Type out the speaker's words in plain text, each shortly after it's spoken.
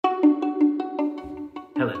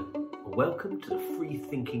Hello, welcome to the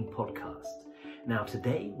FreeThinking podcast. Now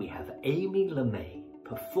today we have Amy Lamè,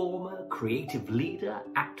 performer, creative leader,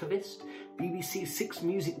 activist, BBC Six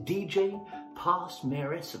Music DJ, past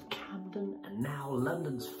Mayoress of Camden, and now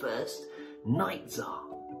London's first Night Czar.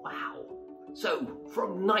 Wow. So,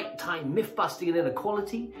 from nighttime myth-busting and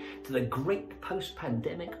inequality to the great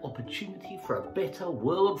post-pandemic opportunity for a better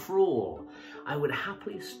world for all, I would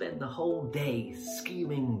happily spend the whole day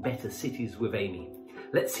scheming better cities with Amy.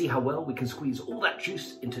 Let's see how well we can squeeze all that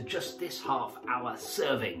juice into just this half-hour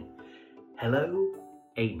serving. Hello,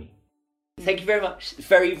 Amy. Thank you very much. It's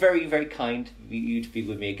very, very, very kind of you to be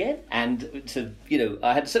with me again. And to,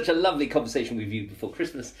 I had such a lovely conversation with you before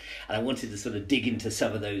Christmas, and I wanted to sort of dig into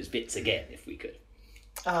some of those bits again, if we could.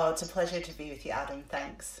 Oh, it's a pleasure to be with you, Adam.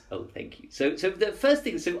 Thanks. Oh, thank you. So the first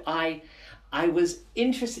thing, I was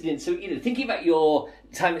interested in, thinking about your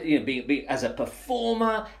time, being as a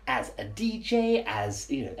performer, as a DJ,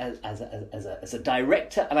 as a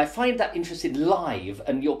director, and I find that interest in live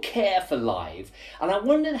and your care for live, and I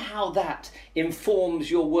wondered how that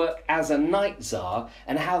informs your work as a Night Czar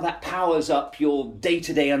and how that powers up your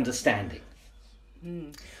day-to-day understanding.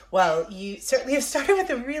 Well, you certainly have started with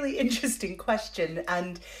a really interesting question,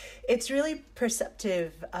 and it's really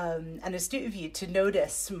perceptive and astute of you to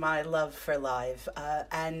notice my love for live.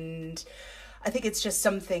 And I think it's just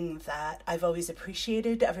something that I've always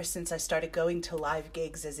appreciated ever since I started going to live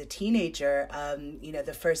gigs as a teenager.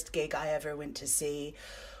 The first gig I ever went to see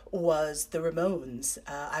was the Ramones.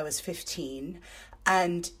 I was 15,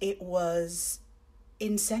 and it was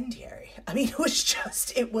incendiary. I mean,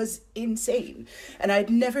 it was insane. And I'd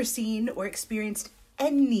never seen or experienced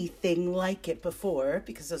anything like it before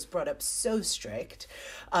because I was brought up so strict.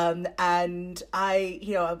 And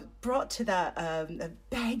I brought to that,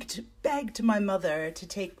 begged my mother to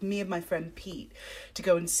take me and my friend Pete to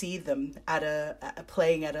go and see them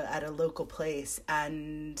playing at a local place.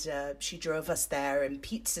 And she drove us there, and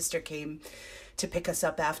Pete's sister came to pick us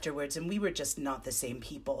up afterwards, and we were just not the same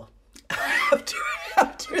people. after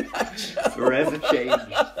that show. Forever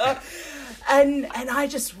changed. And I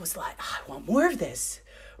just was like, I want more of this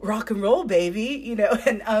rock and roll, baby,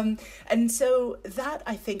 and so that,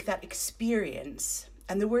 I think that experience,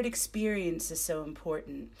 and the word experience is so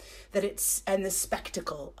important, and the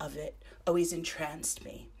spectacle of it always entranced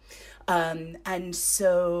me. And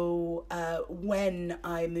so when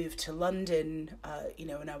I moved to London,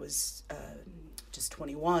 when I was just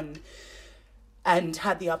 21, and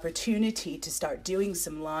had the opportunity to start doing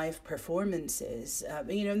some live performances,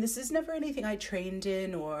 and this is never anything I trained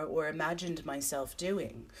in or imagined myself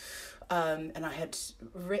doing. And I had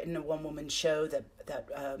written a one-woman show that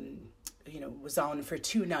was on for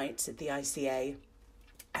 2 nights at the ICA,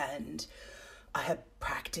 and I had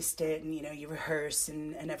practiced it, and you rehearse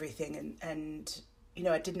and everything, and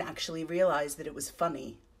I didn't actually realize that it was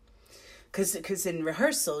funny. Because in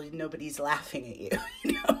rehearsal, nobody's laughing at you,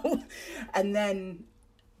 And then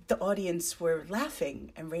the audience were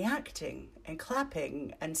laughing and reacting and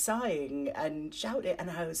clapping and sighing and shouting. And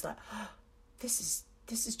I was like, oh, this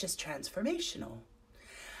is just transformational.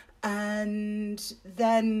 And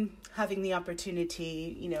then having the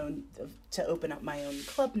opportunity, to open up my own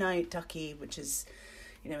club night, Ducky, which is,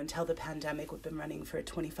 until the pandemic, we've been running for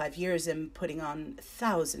 25 years and putting on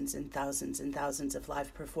thousands and thousands and thousands of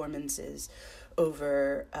live performances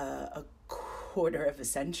over a quarter of a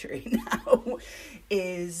century now,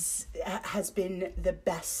 has been the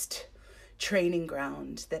best training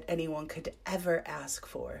ground that anyone could ever ask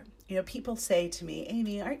for. People say to me,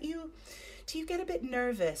 Amy, do you get a bit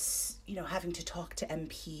nervous, having to talk to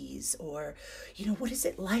MPs, or, what is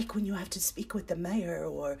it like when you have to speak with the mayor,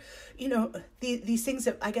 or, these things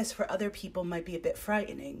that I guess for other people might be a bit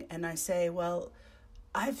frightening. And I say, well,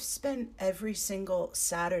 I've spent every single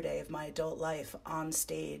Saturday of my adult life on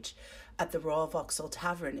stage at the Royal Vauxhall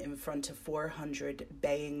Tavern in front of 400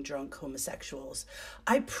 baying drunk homosexuals.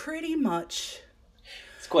 I pretty much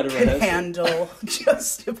can handle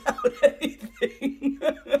just about anything.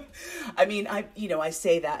 I mean, I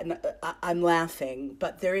say that and I'm laughing,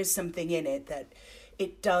 but there is something in it that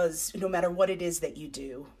it does, no matter what it is that you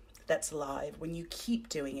do that's live, when you keep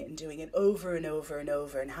doing it and doing it over and over and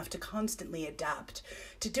over and have to constantly adapt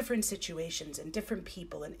to different situations and different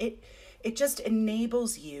people, and it just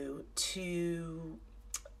enables you to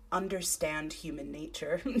understand human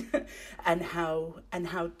nature and how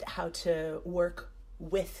to work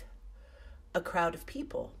with a crowd of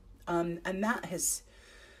people, and that has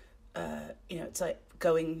it's like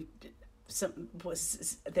going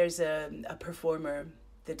there's a performer,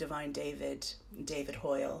 the Divine David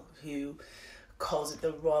Hoyle, who calls it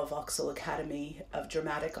the Royal Vauxhall Academy of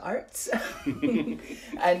Dramatic Arts.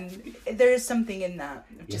 And there is something in that,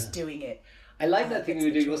 of just doing it. I like that thing you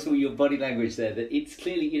were doing also with your body language there, that it's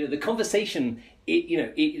clearly, the conversation,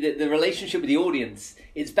 the relationship with the audience,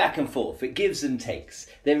 it's back and forth, it gives and takes.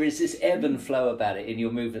 There is this ebb and flow about it in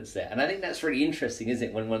your movements there. And I think that's really interesting, isn't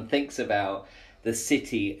it, when one thinks about the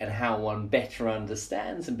city and how one better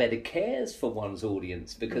understands and better cares for one's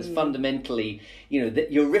audience, because fundamentally, you're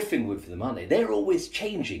riffing with them, aren't they? They're always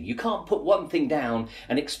changing. You can't put one thing down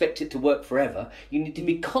and expect it to work forever. You need to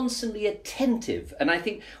be constantly attentive. And I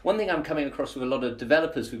think one thing I'm coming across with a lot of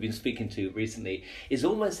developers we've been speaking to recently is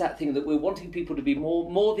almost that thing that we're wanting people to be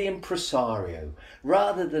more the impresario,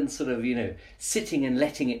 rather than sort of, sitting and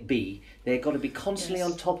letting it be. They've got to be constantly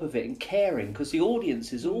on top of it and caring, because the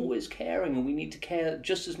audience is always caring, and we need to care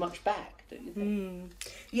just as much back, don't you think?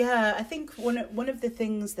 Yeah, I think one of the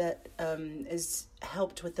things that has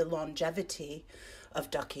helped with the longevity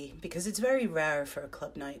of Ducky, because it's very rare for a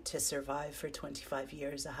club night to survive for 25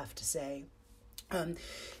 years, I have to say,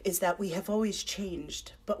 is that we have always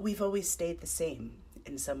changed, but we've always stayed the same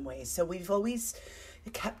in some ways. So we've always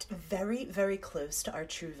kept very, very close to our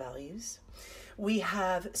true values. We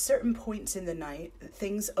have certain points in the night,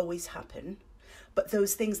 things always happen, but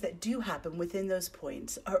those things that do happen within those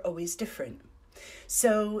points are always different.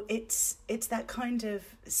 So it's that kind of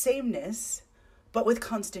sameness, but with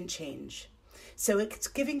constant change. So it's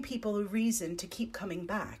giving people a reason to keep coming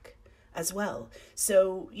back as well.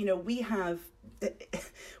 So, we have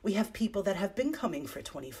people that have been coming for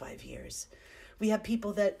 25 years. We have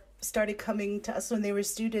people that started coming to us when they were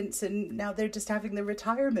students, and now they're just having the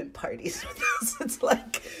retirement parties with us. It's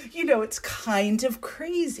like, it's kind of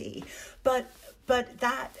crazy. But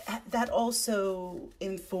that also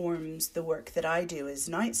informs the work that I do as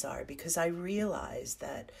Night Czar, because I realize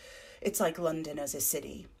that it's like London as a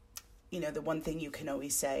city. The one thing you can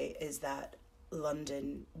always say is that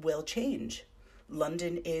London will change.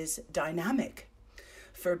 London is dynamic.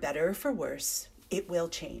 For better or for worse, it will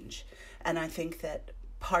change. And I think that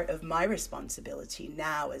part of my responsibility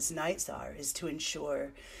now as Night Czar is to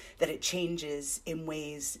ensure that it changes in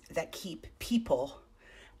ways that keep people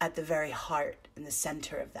at the very heart and the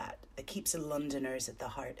center of that keeps Londoners at the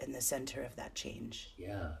heart and the center of that change.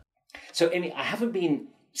 Yeah. So, Amy,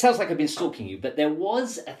 sounds like I've been stalking you, but there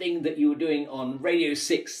was a thing that you were doing on Radio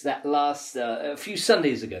 6 that last a few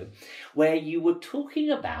Sundays ago, where you were talking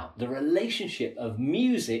about the relationship of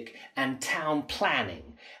music and town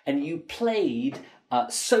planning, and you played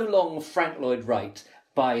So Long, Frank Lloyd Wright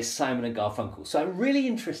by Simon and Garfunkel. So I'm really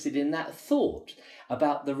interested in that thought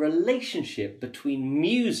about the relationship between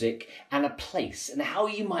music and a place, and how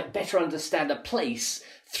you might better understand a place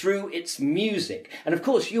through its music. And of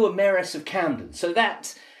course, you were Mayoress of Camden, so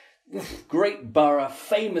that great borough,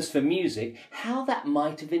 famous for music, how that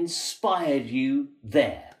might have inspired you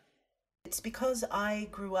there. It's because I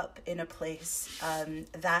grew up in a place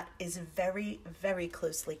that is very, very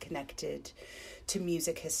closely connected to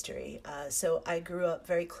music history. So I grew up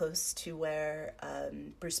very close to where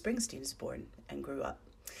Bruce Springsteen was born and grew up.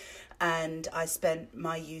 And I spent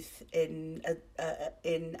my youth in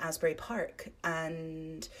Asbury Park.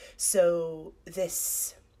 And so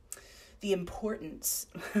the importance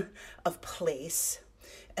of place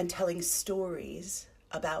and telling stories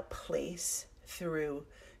about place through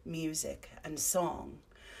music and song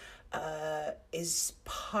is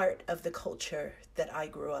part of the culture that I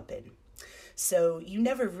grew up in. So you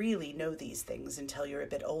never really know these things until you're a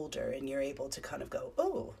bit older and you're able to kind of go,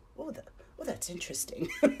 oh, that's interesting.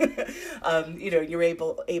 You're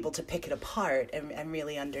able to pick it apart and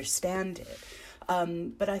really understand it.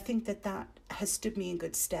 But I think that has stood me in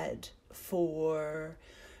good stead for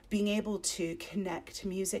being able to connect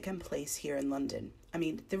music and place here in London. I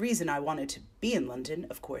mean, the reason I wanted to be in London,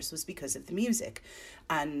 of course, was because of the music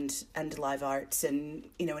and live arts and,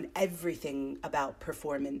 and everything about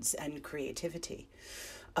performance and creativity.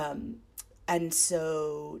 And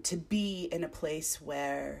so to be in a place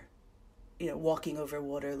where, walking over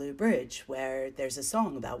Waterloo Bridge, where there's a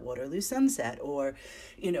song about Waterloo Sunset, or,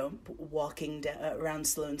 walking around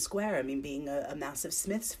Sloane Square. I mean, being a massive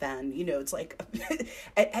Smiths fan, it's like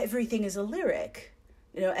everything is a lyric.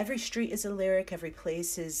 Every street is a lyric, every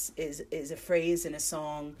place is a phrase in a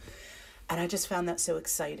song. And I just found that so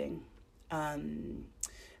exciting. And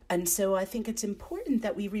so I think it's important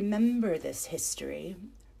that we remember this history,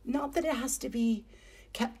 not that it has to be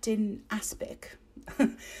kept in aspic,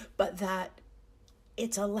 but that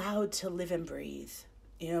it's allowed to live and breathe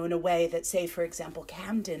in a way that, say, for example,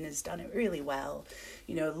 Camden has done it really well,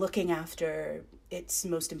 looking after its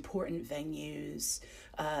most important venues,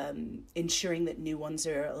 ensuring that new ones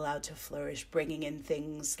are allowed to flourish, bringing in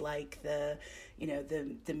things like the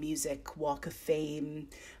Music Walk of Fame,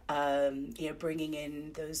 bringing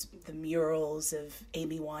in the murals of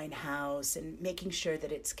Amy Winehouse, and making sure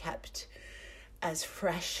that it's kept as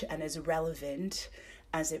fresh and as relevant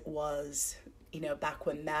as it was, back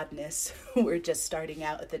when Madness were just starting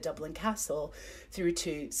out at the Dublin Castle, through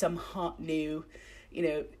to some hot new,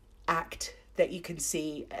 act that you can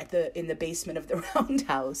see in the basement of the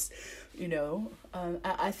Roundhouse.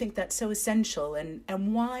 I think that's so essential.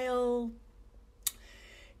 And while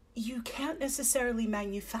you can't necessarily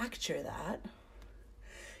manufacture that,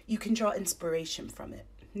 you can draw inspiration from it.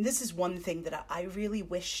 And this is one thing that I really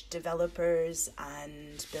wish developers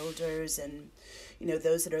and builders and,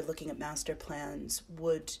 those that are looking at master plans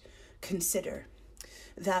would consider,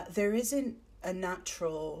 that there isn't a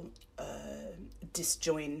natural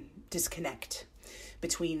disconnect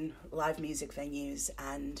between live music venues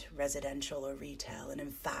and residential or retail. And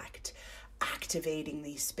in fact, activating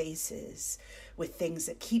these spaces with things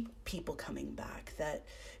that keep people coming back, that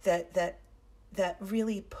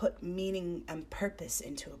really put meaning and purpose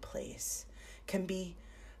into a place, can be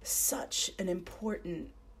such an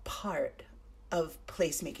important part of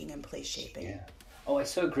placemaking and place shaping. Yeah. Oh, I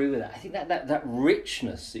so agree with that. I think that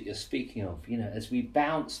richness that you're speaking of, as we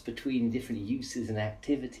bounce between different uses and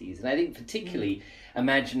activities, and I think particularly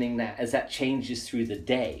imagining that as that changes through the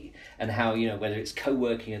day, and how, whether it's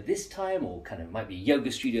co-working at this time or kind of might be a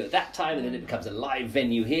yoga studio at that time, and then it becomes a live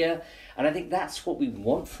venue here. And I think that's what we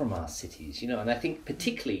want from our cities, and I think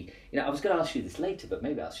particularly, I was going to ask you this later, but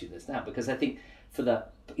maybe I'll ask you this now, because I think for the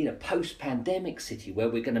post-pandemic city, where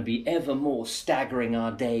we're going to be ever more staggering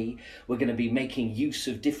our day, we're going to be making use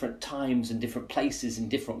of different times and different places in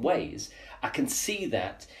different ways, I can see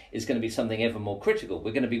that is going to be something ever more critical.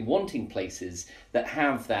 We're going to be wanting places that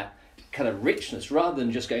have that kind of richness, rather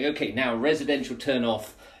than just going, okay, now residential turn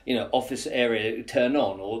off, office area turn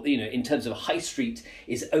on, or, in terms of high street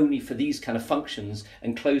is only for these kind of functions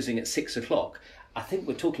and closing at 6 o'clock. I think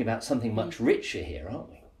we're talking about something much richer here, aren't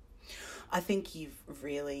we? I think you've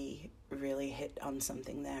really, really hit on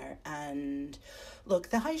something there. And look,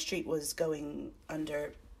 the high street was going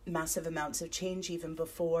under massive amounts of change even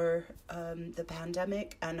before the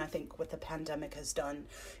pandemic. And I think what the pandemic has done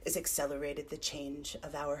is accelerated the change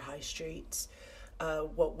of our high streets.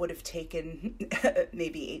 What would have taken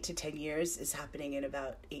maybe 8 to 10 years is happening in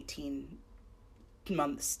about 18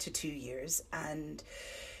 months to 2 years. And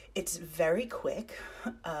it's very quick.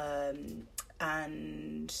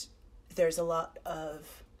 And there's a lot of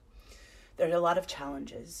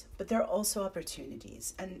challenges, but there are also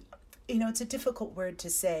opportunities. And, it's a difficult word to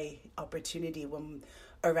say, opportunity, when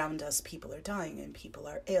around us people are dying and people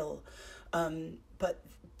are ill. But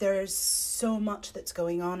there's so much that's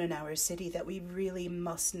going on in our city that we really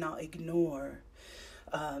must not ignore,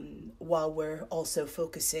 while we're also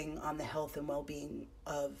focusing on the health and well-being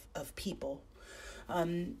of people.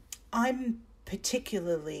 I'm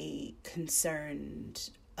particularly concerned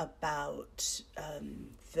about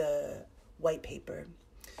the white paper,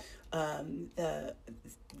 the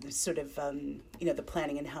sort of, the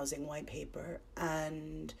planning and housing white paper.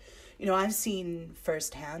 And, I've seen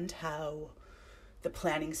firsthand how the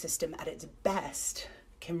planning system at its best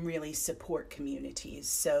can really support communities.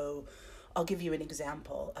 So I'll give you an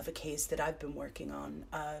example of a case that I've been working on.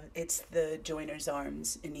 It's the Joiners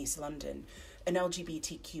Arms in East London, an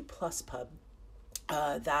LGBTQ plus pub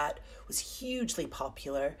that was hugely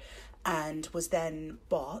popular and was then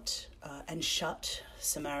bought and shut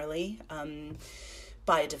summarily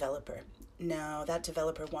by a developer. Now, that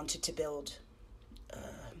developer wanted to build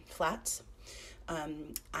flats,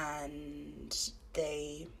 and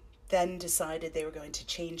they then decided they were going to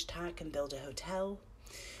change tack and build a hotel.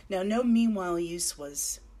 Now, no meanwhile use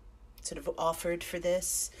was sort of offered for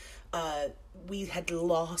this. We had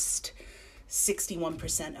lost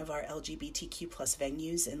 61% of our LGBTQ plus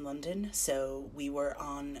venues in London, so we were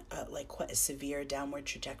on quite a severe downward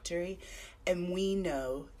trajectory. And we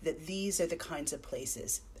know that these are the kinds of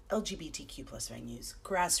places, LGBTQ plus venues,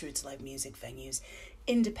 grassroots live music venues,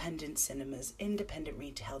 independent cinemas, independent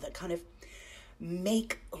retail, that kind of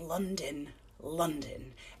make London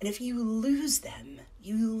London. And if you lose them,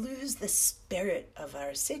 you lose the spirit of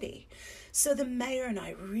our city. So the mayor and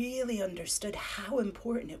I really understood how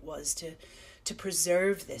important it was to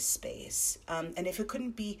preserve this space. And if it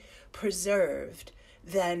couldn't be preserved,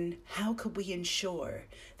 then how could we ensure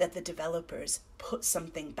that the developers put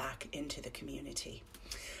something back into the community?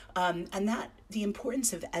 And that the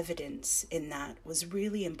importance of evidence in that was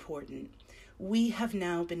really important. We have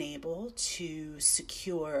now been able to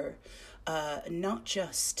secure not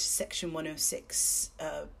just Section 106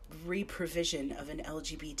 re-provision of an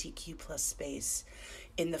LGBTQ plus space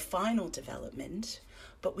in the final development,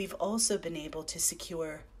 but we've also been able to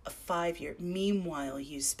secure a 5-year meanwhile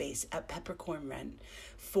use space at Peppercorn Rent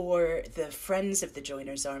for the Friends of the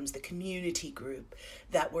Joiners Arms, the community group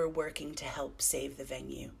that we're working to help save the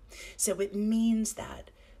venue. So it means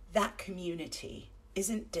that that community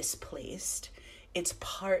isn't displaced. It's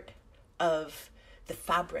part of the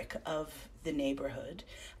fabric of the neighborhood.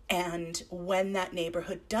 And when that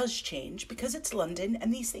neighborhood does change, because it's London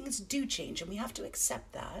and these things do change and we have to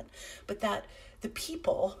accept that, but that the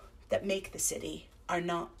people that make the city are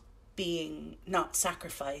not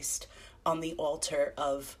sacrificed on the altar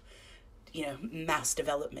of, mass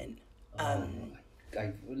development.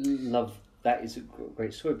 I love that. Is a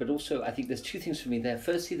great story, but also I think there's two things for me there.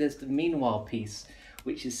 Firstly, there's the meanwhile piece,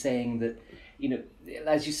 which is saying that,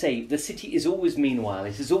 as you say, the city is always meanwhile,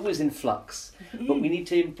 it is always in flux, but we need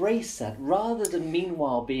to embrace that rather than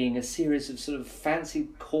meanwhile being a series of sort of fancy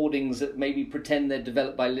hoardings that maybe pretend they're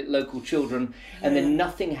developed by local children and then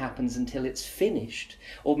nothing happens until it's finished.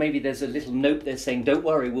 Or maybe there's a little note there saying, don't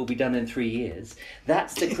worry, we'll be done in 3 years.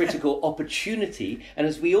 That's the critical opportunity. And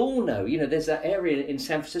as we all know, there's that area in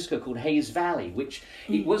San Francisco called Hayes Valley, which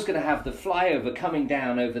it was going to have the flyover coming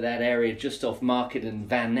down over that area just off Market and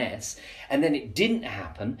Van Ness. And then it didn't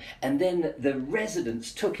happen, and then the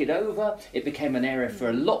residents took it over. It became an area for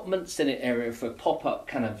allotments, then an area for pop-up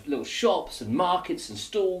kind of little shops and markets and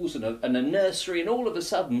stalls and a nursery, and all of a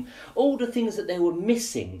sudden, all the things that they were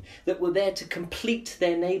missing that were there to complete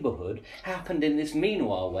their neighbourhood happened in this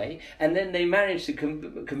meanwhile way, and then they managed to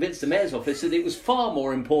convince the mayor's office that it was far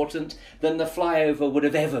more important than the flyover would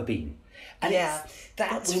have ever been. And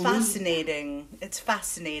it's fascinating. It's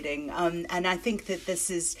fascinating. And I think that this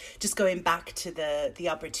is just going back to the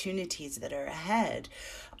opportunities that are ahead.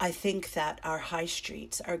 I think that our high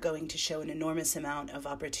streets are going to show an enormous amount of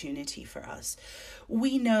opportunity for us.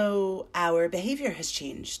 We know our behavior has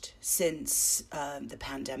changed since the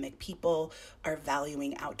pandemic. People are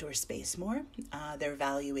valuing outdoor space more. They're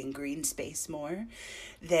valuing green space more.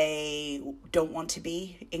 They don't want to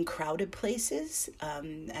be in crowded places.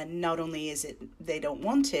 And not only is it they don't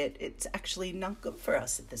want it, it's actually not good for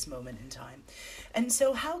us at this moment in time. And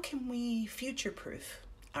so how can we future-proof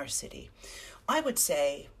our city? I would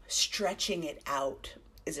say stretching it out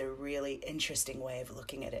is a really interesting way of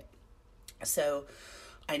looking at it. So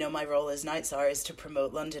I know my role as Night Czar is to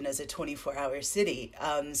promote London as a 24-hour city.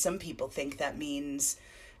 Some people think that means,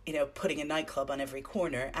 putting a nightclub on every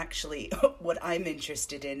corner. Actually, what I'm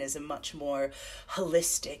interested in is a much more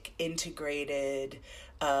holistic, integrated,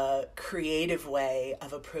 creative way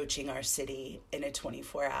of approaching our city in a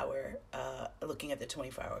 24-hour, looking at the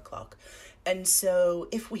 24-hour clock. And so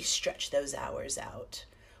if we stretch those hours out,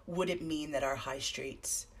 would it mean that our high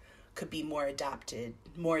streets could be more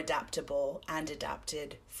adaptable and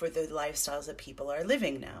adapted for the lifestyles that people are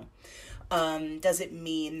living now? Does it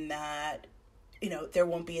mean that, there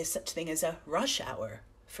won't be such thing as a rush hour,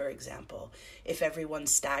 for example, if everyone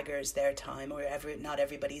staggers their time or not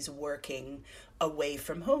everybody's working away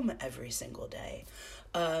from home every single day?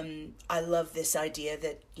 I love this idea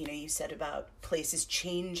that, you said about places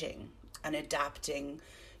changing and adapting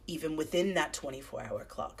even within that 24-hour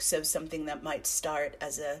clock. So something that might start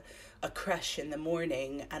as a creche in the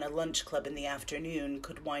morning and a lunch club in the afternoon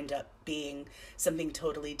could wind up being something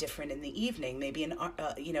totally different in the evening, maybe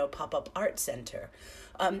a pop-up art center.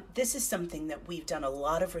 This is something that we've done a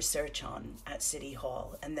lot of research on at City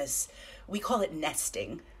Hall, and we call it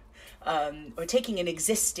nesting. Or taking an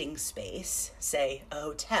existing space, say a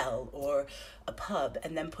hotel or a pub,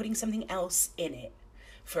 and then putting something else in it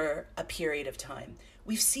for a period of time.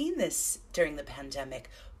 We've seen this during the pandemic.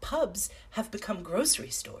 Pubs have become grocery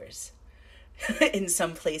stores in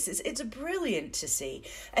some places. It's brilliant to see.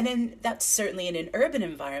 And that's certainly in an urban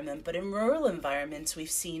environment, but in rural environments, we've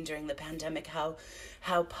seen during the pandemic how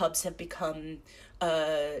pubs have become,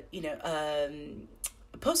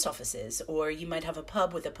 post offices, or you might have a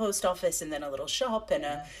pub with a post office and then a little shop and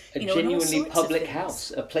a genuinely public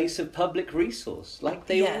house, a place of public resource, like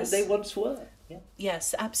they once were. Yeah.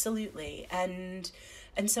 Yes, absolutely. And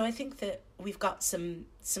so I think that we've got some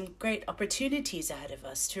great opportunities ahead of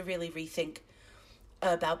us to really rethink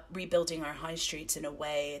about rebuilding our high streets in a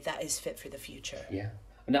way that is fit for the future. Yeah.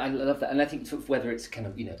 And I love that. And I think sort of whether it's kind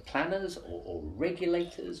of, planners or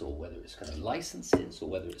regulators, or whether it's kind of licenses, or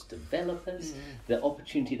whether it's developers, the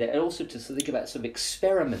opportunity there. And also to think about sort of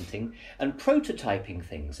experimenting and prototyping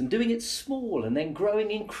things and doing it small and then growing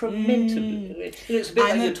incrementally. It's a bit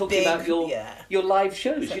like you're talking about your live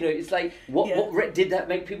shows. It's like, what did that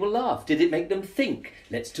make people laugh? Did it make them think?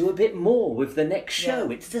 Let's do a bit more with the next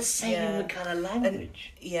show. It's the same kind of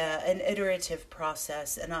language. An iterative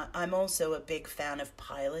process. And I'm also a big fan of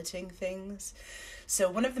piloting things. So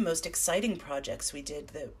one of the most exciting projects we did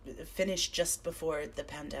that finished just before the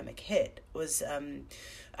pandemic hit was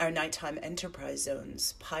our nighttime enterprise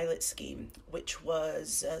zones pilot scheme, which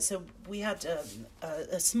was, so we had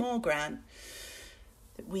a small grant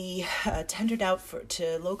that we tendered out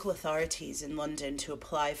to local authorities in London to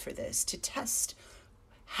apply for this, to test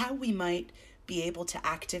how we might be able to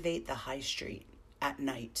activate the high street at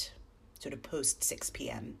night, sort of post 6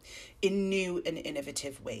 p.m. in new and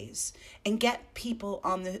innovative ways, and get people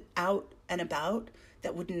out and about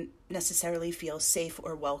that wouldn't necessarily feel safe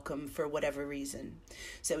or welcome for whatever reason.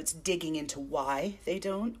 So it's digging into why they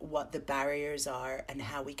don't, what the barriers are, and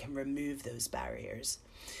how we can remove those barriers.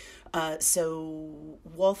 So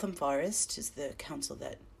Waltham Forest is the council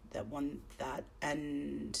that won that,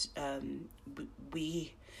 and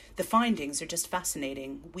the findings are just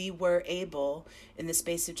fascinating. We were able, in the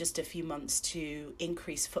space of just a few months, to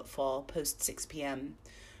increase footfall post 6 p.m.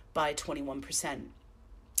 by 21%.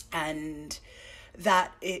 And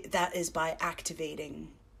that is by activating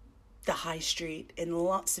the high street in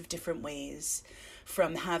lots of different ways,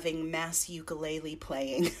 from having mass ukulele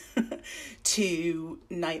playing to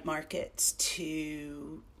night markets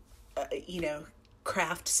to,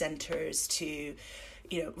 craft centers to,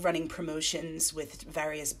 running promotions with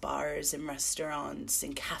various bars and restaurants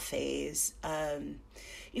and cafes. And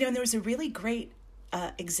there was a really great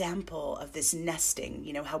example of this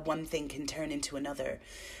nesting, how one thing can turn into another,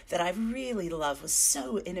 that I really love, was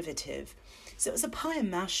so innovative. So it was a pie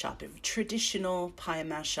and mash shop, a traditional pie and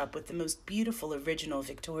mash shop with the most beautiful original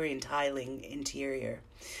Victorian tiling interior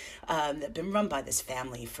that had been run by this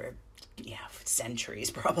family for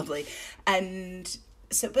centuries probably. And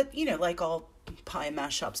so, but like all pie and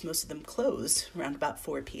mash shops, most of them closed around about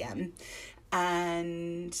 4 p.m.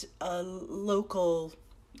 And a local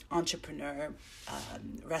entrepreneur,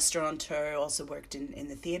 restaurateur, also worked in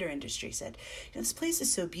the theater industry, said, this place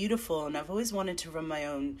is so beautiful and I've always wanted to run my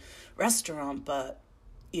own restaurant, but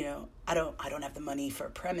I don't have the money for a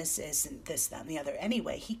premises and this, that, and the other.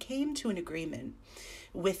 Anyway, he came to an agreement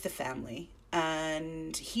with the family,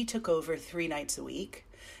 and he took over 3 nights a week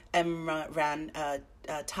and ran a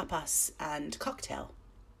tapas and cocktail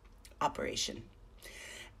operation.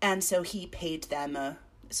 And so he paid them a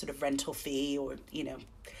sort of rental fee, or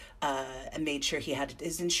and made sure he had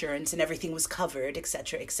his insurance and everything was covered, et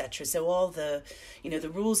cetera, et cetera. So all the, the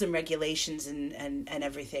rules and regulations and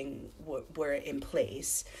everything were in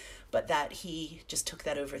place, but that he just took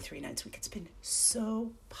that over 3 nights a week. It's been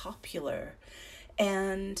so popular.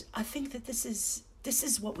 And I think that this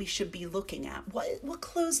is what we should be looking at. What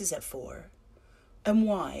closes at 4 and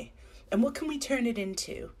why? And what can we turn it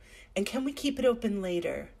into? And can we keep it open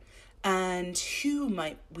later? And who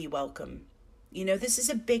might we welcome? This is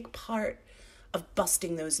a big part of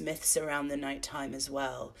busting those myths around the nighttime as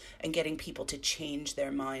well, and getting people to change their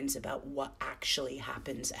minds about what actually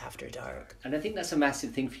happens after dark. And I think that's a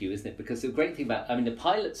massive thing for you, isn't it? Because the great thing about, the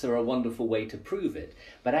pilots are a wonderful way to prove it,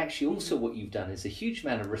 but actually also what you've done is a huge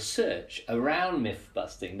amount of research around myth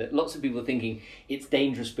busting, that lots of people are thinking it's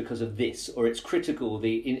dangerous because of this, or it's critical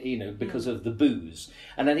because of the booze.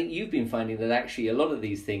 And I think you've been finding that actually a lot of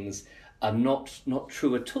these things are not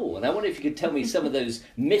true at all. And I wonder if you could tell me some of those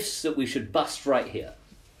myths that we should bust right here.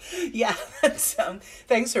 Yeah, that's,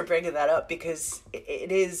 thanks for bringing that up, because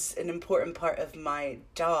it is an important part of my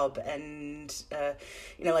job. And,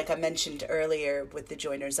 like I mentioned earlier with the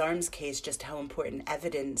Joiner's Arms case, just how important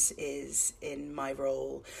evidence is in my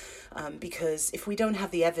role. Because if we don't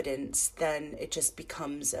have the evidence, then it just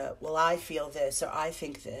becomes, I feel this, or I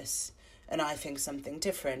think this, and I think something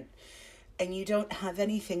different. And you don't have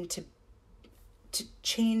anything to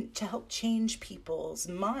help change people's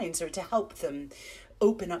minds, or to help them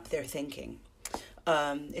open up their thinking.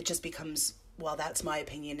 It just becomes, that's my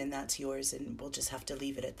opinion and that's yours, and we'll just have to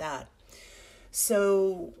leave it at that.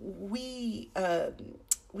 So we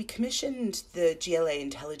commissioned the GLA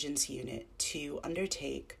Intelligence Unit to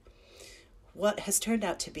undertake what has turned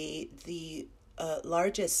out to be the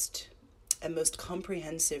largest and most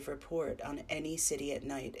comprehensive report on any city at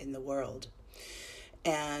night in the world.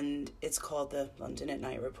 And it's called the London at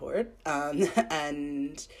Night Report.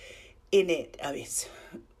 And in it, it's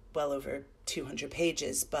well over 200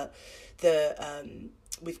 pages, but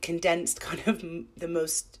we've condensed kind of the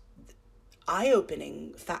most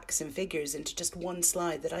eye-opening facts and figures into just one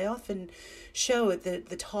slide that I often show at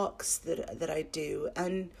the talks that I do.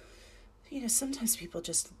 And, sometimes people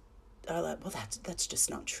just are like, well, that's just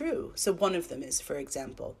not true. So one of them is, for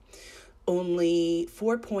example, only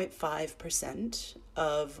 4.5%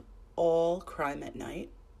 of all crime at night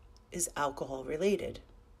is alcohol related.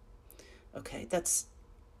 Okay, that's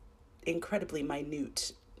incredibly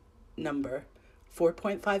minute number.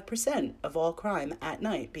 4.5% of all crime at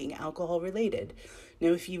night being alcohol related. Now,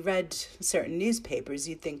 if you read certain newspapers,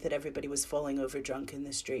 you'd think that everybody was falling over drunk in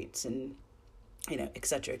the streets and, et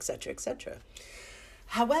cetera, et cetera, et cetera.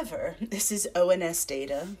 However, this is ONS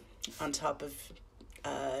data on top of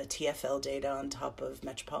TfL data, on top of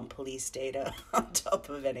Metropolitan Police data, on top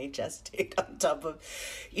of NHS data, on top of,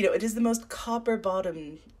 it is the most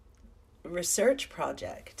copper-bottom research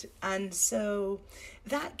project. And so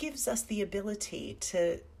that gives us the ability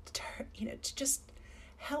to just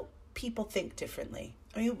help people think differently.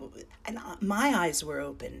 And my eyes were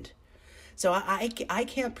opened. So I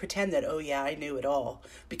can't pretend that, I knew it all,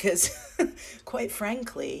 because quite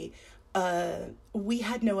frankly, we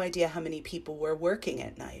had no idea how many people were working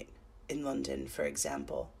at night in London, for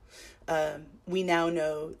example. We now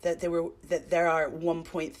know that there are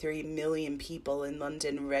 1.3 million people in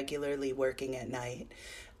London regularly working at night,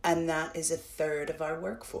 and that is a third of our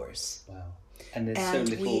workforce. Wow. And there's so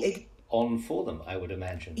little on for them, I would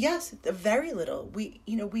imagine. Yes, very little. We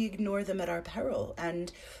ignore them at our peril.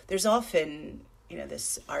 And there's often,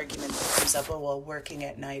 this argument that comes up, working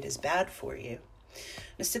at night is bad for you.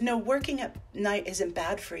 I said, no, working at night isn't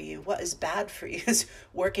bad for you. What is bad for you is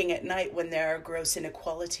working at night when there are gross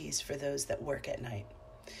inequalities for those that work at night.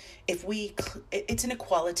 It's an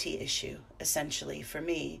equality issue, essentially, for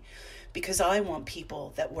me, because I want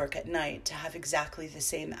people that work at night to have exactly the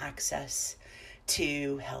same access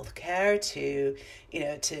to healthcare,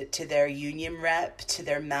 to their union rep, to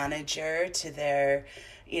their manager, to their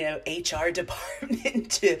HR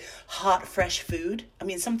department, to hot, fresh food. I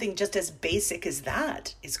mean, something just as basic as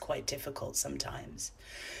that is quite difficult sometimes.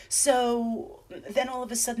 So then all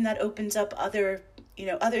of a sudden that opens up other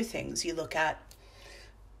things. You look at,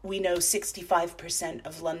 we know 65%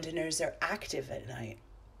 of Londoners are active at night.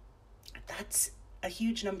 That's a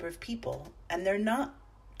huge number of people, and they're not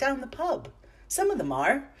down the pub. Some of them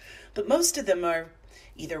are, but most of them are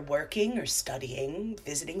either working or studying,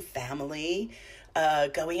 visiting family,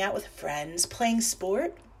 going out with friends, playing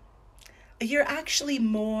sport. You're actually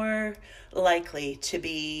more likely to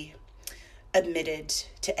be admitted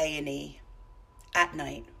to A&E at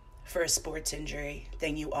night for a sports injury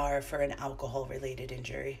than you are for an alcohol-related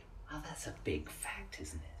injury. Oh, that's a big fact,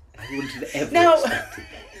 isn't it? I wouldn't have ever expected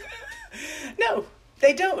that. No,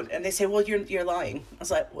 they don't. And they say, well, you're lying. I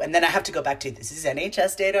was like, and then I have to go back to, this is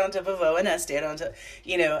NHS data on top of ONS data on top,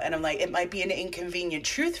 and I'm like, it might be an inconvenient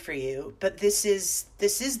truth for you, but this is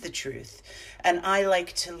the truth. And I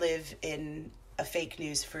like to live in a fake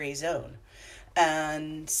news free zone.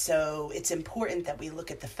 And so it's important that we look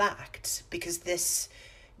at the facts, because this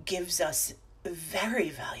gives us very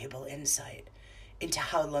valuable insight into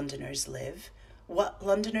how Londoners live, what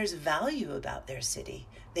Londoners value about their city.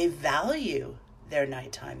 They value their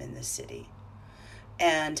nighttime in the city.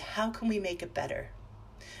 And how can we make it better?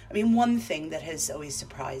 I mean, one thing that has always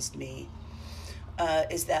surprised me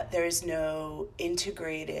is that there is no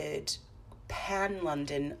integrated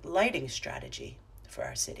pan-London lighting strategy for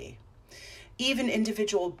our city. Even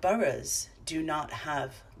individual boroughs do not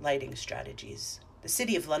have lighting strategies. The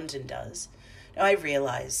City of London does. Now, I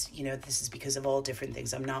realize, this is because of all different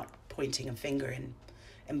things. I'm not pointing a finger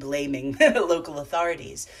and blaming local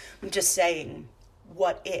authorities. I'm just saying,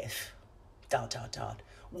 what if, ...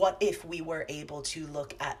 What if we were able to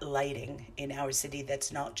look at lighting in our city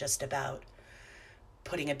that's not just about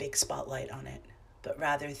putting a big spotlight on it, but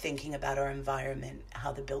rather thinking about our environment,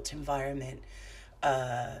 how the built environment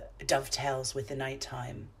dovetails with the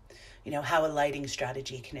nighttime, how a lighting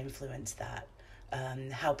strategy can influence that,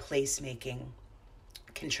 how placemaking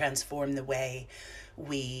can transform the way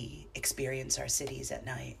we experience our cities at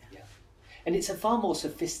night. Yeah. And it's a far more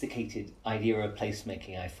sophisticated idea of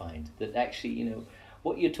placemaking, I find, that actually,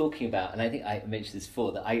 what you're talking about, and I think I mentioned this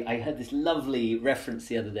before, that I heard this lovely reference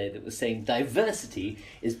the other day that was saying diversity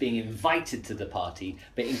is being invited to the party,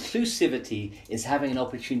 but inclusivity is having an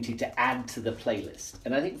opportunity to add to the playlist.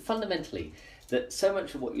 And I think fundamentally, that so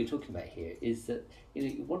much of what you're talking about here is that, you know,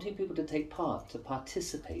 you're wanting people to take part, to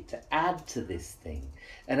participate, to add to this thing,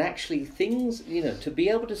 and actually things, you know, to be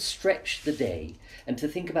able to stretch the day and to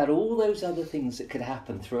think about all those other things that could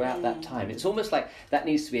happen throughout that time. It's almost like that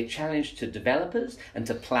needs to be a challenge to developers and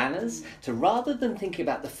to planners, to rather than thinking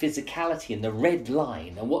about the physicality and the red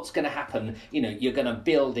line and what's going to happen, you know, you're going to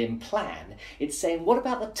build in plan. It's saying, what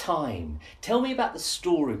about the time? Tell me about the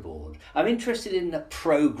storyboard. I'm interested in the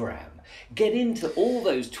program. Get into all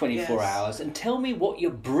those 24 hours and tell me what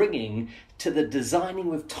you're bringing to the designing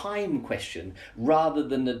with time question rather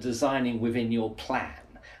than the designing within your plan.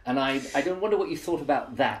 And I don't wonder what you thought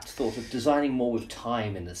about that thought of designing more with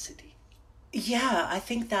time in the city. Yeah, I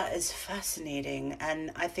think that is fascinating,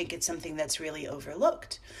 and I think it's something that's really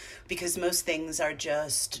overlooked because most things are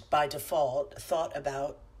just by default thought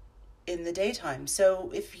about in the daytime.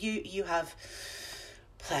 So if you have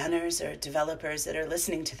planners or developers that are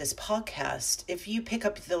listening to this podcast, if you pick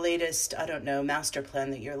up the latest, I don't know, master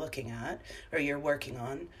plan that you're looking at or you're working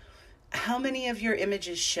on, how many of your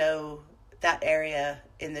images show that area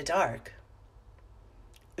in the dark?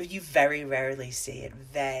 You very rarely see it,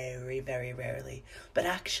 very, very rarely. But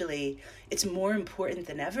actually, it's more important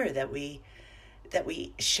than ever that we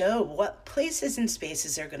show what places and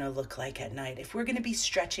spaces are going to look like at night. If we're going to be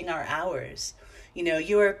stretching our hours, you know,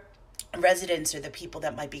 your residents or the people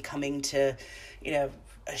that might be coming to, you know,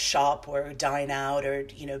 a shop or dine out or,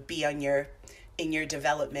 you know, be on in your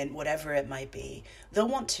development, whatever it might be, they'll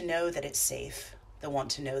want to know that it's safe. They'll want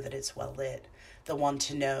to know that it's well lit. They'll want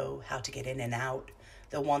to know how to get in and out.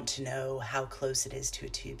 They'll want to know how close it is to a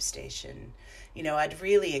tube station. You know, I'd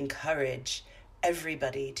really encourage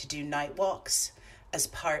everybody to do night walks as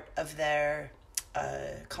part of their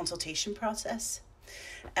consultation process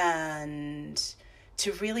and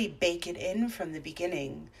to really bake it in from the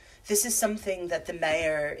beginning. This is something that the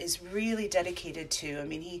mayor is really dedicated to. I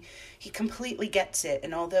mean, he completely gets it.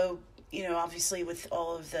 And although, you know, obviously with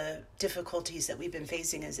all of the difficulties that we've been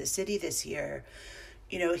facing as a city this year,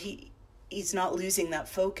 you know, he's not losing that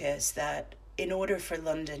focus that in order for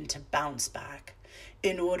London to bounce back,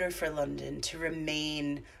 in order for London to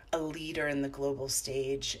remain a leader in the global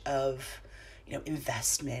stage of, you know,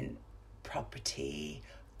 investment, property,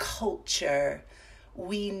 culture,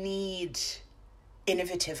 we need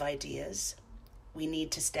innovative ideas. We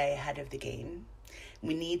need to stay ahead of the game.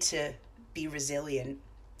 We need to be resilient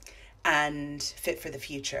and fit for the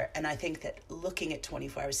future. And I think that looking at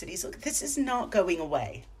 24-hour cities, look, this is not going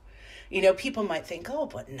away. You know, people might think, oh,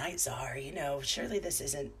 but Night Czar, you know, surely this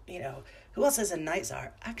isn't, you know, who else has a Night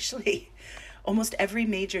Czar? Actually, almost every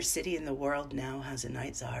major city in the world now has a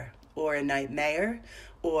Night Czar or a night mayor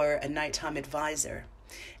or a nighttime advisor.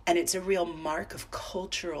 And it's a real mark of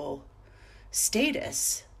cultural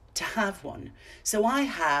status to have one. So I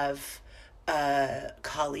have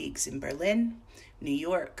colleagues in Berlin, New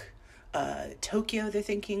York, Tokyo, they're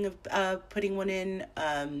thinking of putting one in,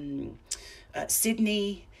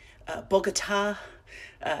 Sydney, Bogota,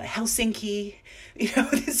 Helsinki. You know,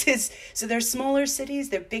 so they're smaller cities,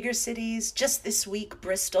 they're bigger cities. Just this week,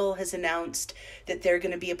 Bristol has announced that they're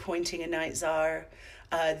going to be appointing a Night Czar.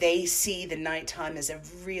 They see the nighttime as a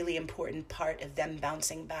really important part of them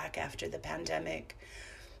bouncing back after the pandemic.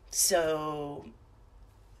 So,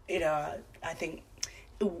 you know, I think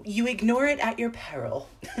you ignore it at your peril.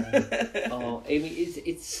 Oh, Amy,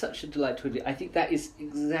 it's such a delight to hear. I think that is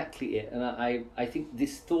exactly it. And I think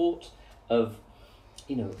this thought of,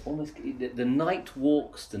 you know, almost the night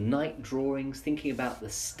walks, the night drawings, thinking about the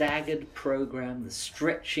staggered program, the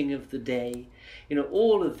stretching of the day, you know,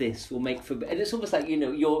 all of this will make for, and it's almost like, you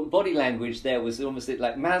know, your body language there was almost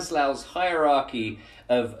like Maslow's hierarchy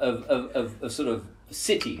of sort of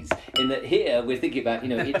cities, in that here we're thinking about, you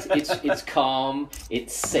know, it's calm,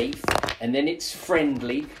 it's safe, and then it's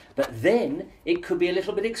friendly, but then it could be a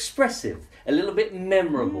little bit expressive, a little bit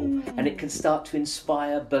memorable, and it can start to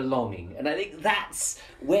inspire belonging. And I think that's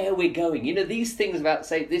where we're going. You know, these things about,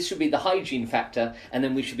 say, this should be the hygiene factor, and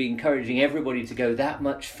then we should be encouraging everybody to go that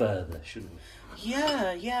much further, shouldn't we?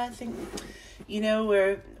 Yeah, I think, you know,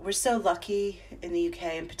 we're so lucky in the UK,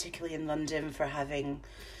 and particularly in London, for having,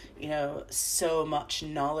 you know, so much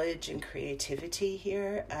knowledge and creativity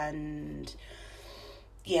here. And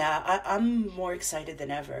yeah, I'm more excited than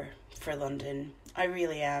ever for London. I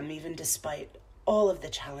really am, even despite all of the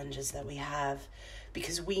challenges that we have,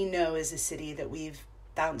 because we know as a city that we've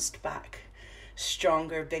bounced back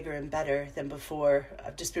stronger, bigger, and better than before.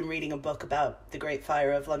 I've just been reading a book about the Great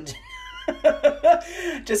Fire of London.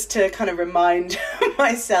 Just to kind of remind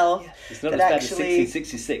myself. Yeah. It's not as bad as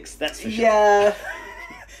 1666, that's for sure. Yeah.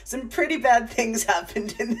 Some pretty bad things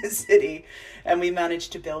happened in the city, and we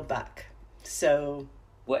managed to build back. So...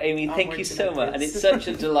 Well, Amy, thank you so much. And it's such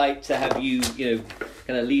a delight to have you,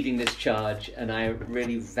 kind of leading this charge. And I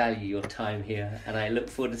really value your time here. And I look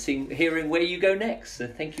forward to hearing where you go next. So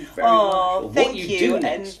thank you very much. Or what you do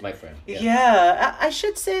next, my friend. Yeah, I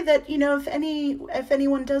should say that, if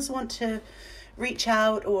anyone does want to reach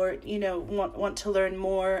out or, want to learn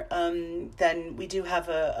more, then we do have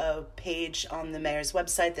a page on the mayor's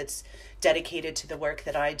website that's dedicated to the work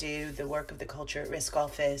that I do, the work of the Culture at Risk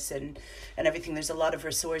office and everything. There's a lot of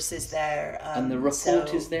resources there. And the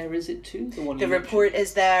report is there, is it too? The report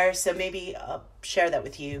is there, so maybe I'll share that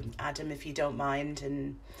with you, Adam, if you don't mind,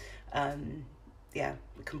 and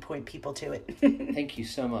we can point people to it. Thank you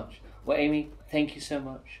so much. Well, Amy, thank you so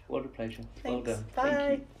much. What a pleasure. Thanks. Well done. Bye.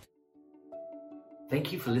 Thank you.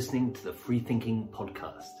 Thank you for listening to the FreeThinking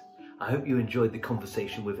podcast. I hope you enjoyed the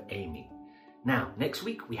conversation with Amy. Now, next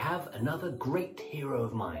week we have another great hero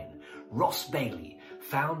of mine, Ross Bailey,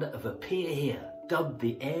 founder of Appear Here, dubbed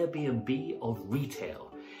the Airbnb of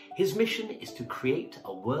retail. His mission is to create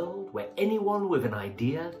a world where anyone with an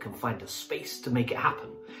idea can find a space to make it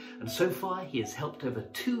happen. And so far he has helped over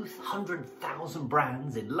 200,000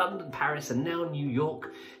 brands in London, Paris and now New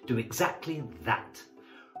York do exactly that.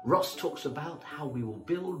 Ross talks about how we will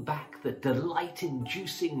build back the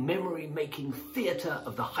delight-inducing, memory-making theatre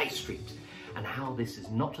of the high street, and how this is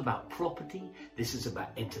not about property, this is about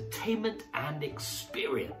entertainment and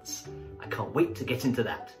experience. I can't wait to get into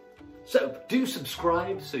that. So do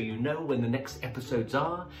subscribe so you know when the next episodes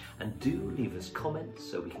are, and do leave us comments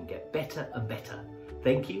so we can get better and better.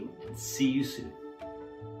 Thank you, and see you soon.